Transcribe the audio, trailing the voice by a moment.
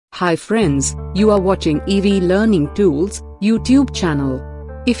Hi friends, you are watching EV Learning Tools YouTube channel.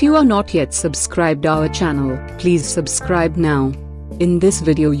 If you are not yet subscribed our channel, please subscribe now. In this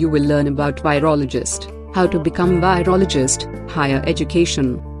video you will learn about virologist, how to become virologist, higher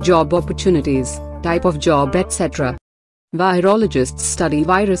education, job opportunities, type of job etc. Virologists study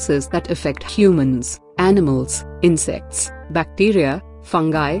viruses that affect humans, animals, insects, bacteria,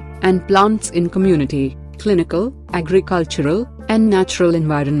 fungi, and plants in community, clinical, agricultural, and natural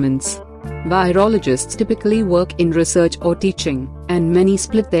environments. Virologists typically work in research or teaching, and many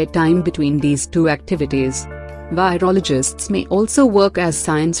split their time between these two activities. Virologists may also work as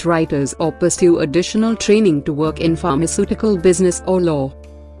science writers or pursue additional training to work in pharmaceutical business or law.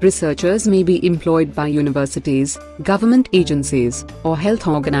 Researchers may be employed by universities, government agencies, or health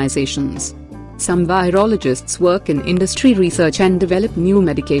organizations. Some virologists work in industry research and develop new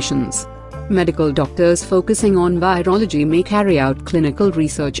medications. Medical doctors focusing on virology may carry out clinical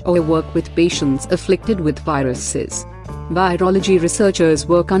research or work with patients afflicted with viruses. Virology researchers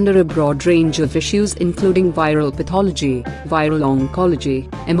work under a broad range of issues including viral pathology, viral oncology,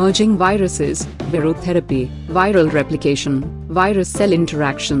 emerging viruses, virotherapy, viral replication, virus-cell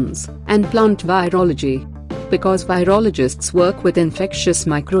interactions, and plant virology. Because virologists work with infectious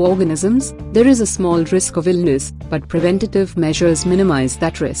microorganisms, there is a small risk of illness, but preventative measures minimize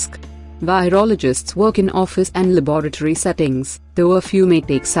that risk. Virologists work in office and laboratory settings, though a few may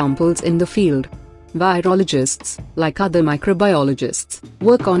take samples in the field. Virologists, like other microbiologists,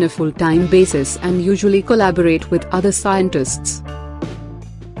 work on a full-time basis and usually collaborate with other scientists.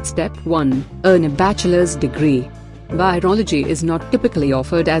 Step 1. Earn a bachelor's degree. Virology is not typically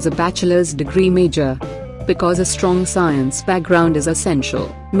offered as a bachelor's degree major. Because a strong science background is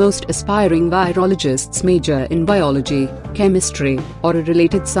essential, most aspiring virologists major in biology, chemistry, or a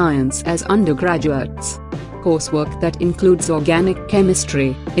related science as undergraduates. Coursework that includes organic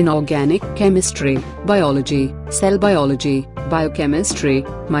chemistry, inorganic chemistry, biology, cell biology, biochemistry,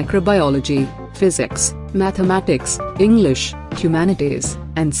 microbiology, physics, mathematics, English, humanities,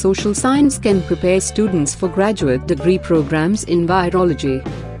 and social science can prepare students for graduate degree programs in virology.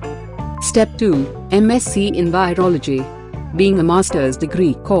 Step 2. MSc in Virology. Being a master's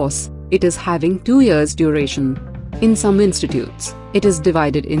degree course, it is having 2 years duration. In some institutes, it is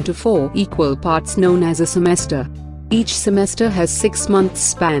divided into 4 equal parts known as a semester. Each semester has 6 months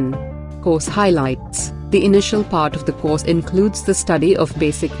span. Course highlights. The initial part of the course includes the study of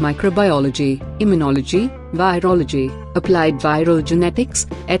basic microbiology, immunology, virology, applied viral genetics,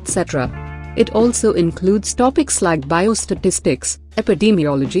 etc. It also includes topics like biostatistics,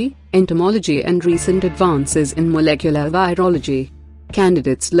 epidemiology, entomology and recent advances in molecular virology.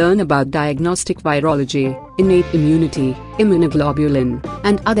 Candidates learn about diagnostic virology, innate immunity, immunoglobulin,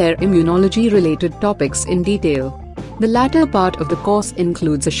 and other immunology-related topics in detail. The latter part of the course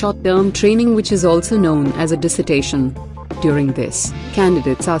includes a short-term training which is also known as a dissertation. During this,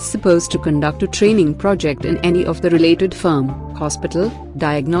 candidates are supposed to conduct a training project in any of the related firm, hospital,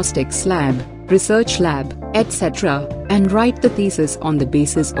 diagnostics lab, research lab, etc., and write the thesis on the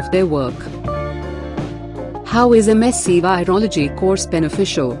basis of their work. How is MSc Virology course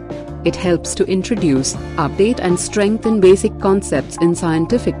beneficial? It helps to introduce, update and strengthen basic concepts in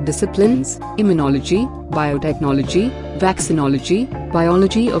scientific disciplines, immunology, biotechnology, vaccinology,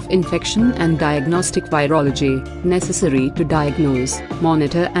 biology of infection and diagnostic virology, necessary to diagnose,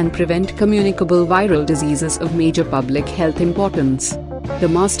 monitor and prevent communicable viral diseases of major public health importance. The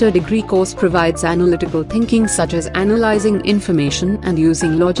master degree course provides analytical thinking such as analyzing information and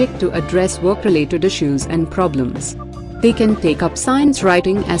using logic to address work-related issues and problems. They can take up science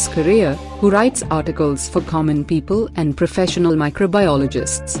writing as career, who writes articles for common people and professional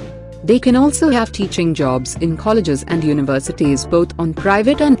microbiologists. They can also have teaching jobs in colleges and universities both on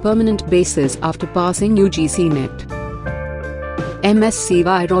private and permanent basis after passing UGC NET. MSc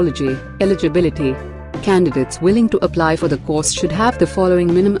Virology, Eligibility. Candidates willing to apply for the course should have the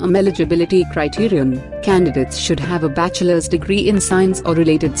following minimum eligibility criterion. Candidates should have a bachelor's degree in science or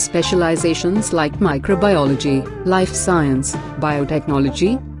related specializations like microbiology, life science,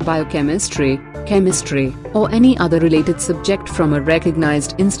 biotechnology, biochemistry, chemistry, or any other related subject from a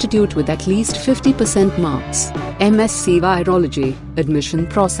recognized institute with at least 50% marks. MSc Virology, Admission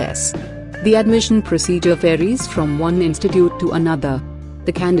Process. The admission procedure varies from one institute to another.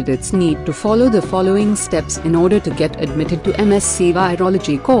 The candidates need to follow the following steps in order to get admitted to MSc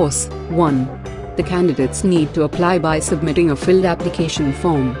Virology course. 1. The candidates need to apply by submitting a filled application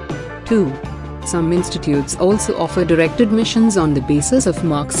form. 2. Some institutes also offer direct admissions on the basis of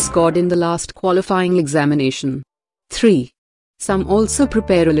marks scored in the last qualifying examination. 3. Some also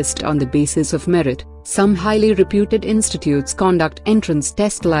prepare a list on the basis of merit, Some highly reputed institutes conduct entrance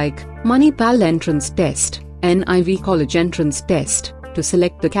tests like Manipal Entrance Test, NIV College Entrance Test, to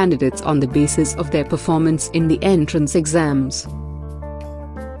select the candidates on the basis of their performance in the entrance exams.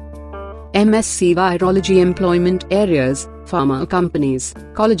 MSc Virology employment areas: pharma companies,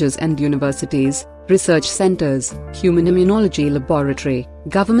 colleges and universities, research centers, human immunology laboratory,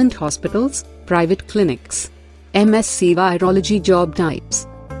 government hospitals, private clinics. MSc Virology job types: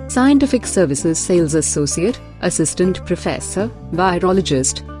 Scientific Services Sales Associate, Assistant Professor,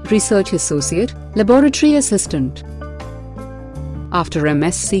 Virologist, Research Associate, Laboratory Assistant. After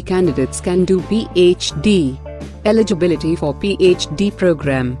MSc, candidates can do PhD. Eligibility for PhD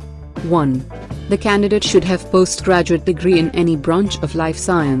program: 1. The candidate should have postgraduate degree in any branch of life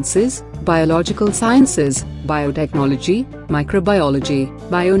sciences, biological sciences, biotechnology, microbiology,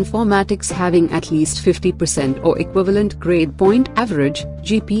 bioinformatics, having at least 50% or equivalent grade point average,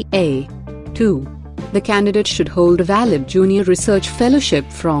 GPA. 2. The candidate should hold a valid junior research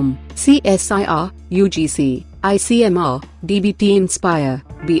fellowship from CSIR, UGC, ICMR, DBT Inspire,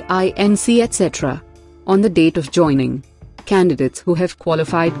 BINC etc. on the date of joining. Candidates who have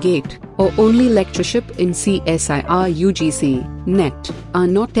qualified GATE or only lectureship in CSIR UGC, NET, are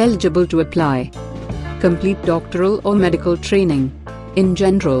not eligible to apply. Complete doctoral or medical training. In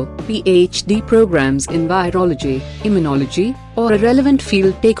general, PhD programs in virology, immunology, or a relevant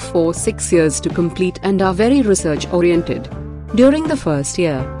field take 4-6 years to complete and are very research-oriented. During the first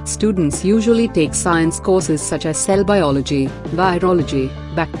year, students usually take science courses such as cell biology, virology,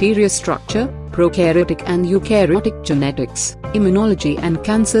 bacteria structure, prokaryotic and eukaryotic genetics, immunology and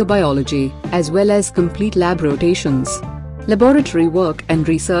cancer biology, as well as complete lab rotations. Laboratory work and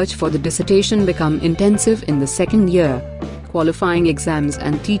research for the dissertation become intensive in the second year. Qualifying exams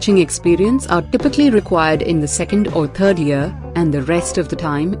and teaching experience are typically required in the second or third year, and the rest of the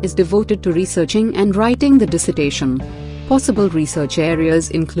time is devoted to researching and writing the dissertation. Possible research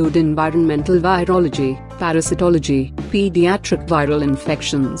areas include environmental virology, parasitology, pediatric viral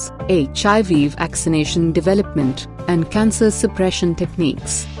infections, HIV vaccination development, and cancer suppression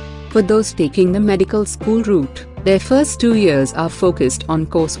techniques. For those taking the medical school route, their first 2 years are focused on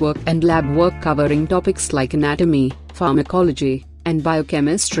coursework and lab work covering topics like anatomy, pharmacology, and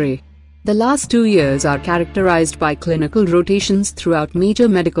biochemistry. The last 2 years are characterized by clinical rotations throughout major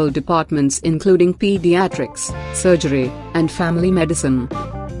medical departments including pediatrics, surgery, and family medicine.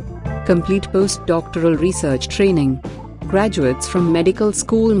 Complete postdoctoral research training. Graduates from medical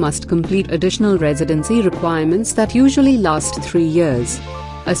school must complete additional residency requirements that usually last 3 years.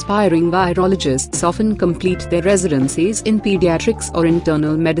 Aspiring virologists often complete their residencies in pediatrics or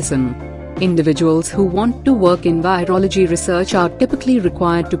internal medicine. Individuals who want to work in virology research are typically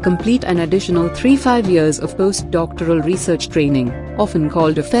required to complete an additional 3-5 years of postdoctoral research training, often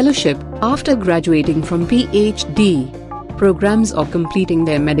called a fellowship, after graduating from PhD programs or completing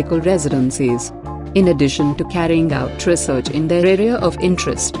their medical residencies. In addition to carrying out research in their area of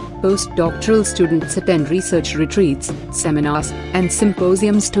interest, postdoctoral students attend research retreats, seminars, and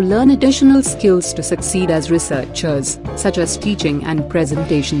symposiums to learn additional skills to succeed as researchers, such as teaching and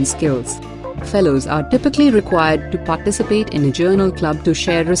presentation skills. Fellows are typically required to participate in a journal club to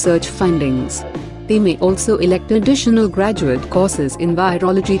share research findings. They may also elect additional graduate courses in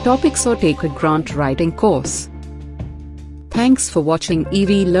virology topics or take a grant writing course. Thanks for watching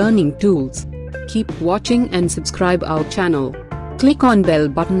EV Learning Tools. Keep watching and subscribe our channel. Click on bell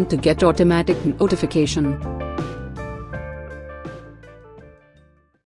button to get automatic notification.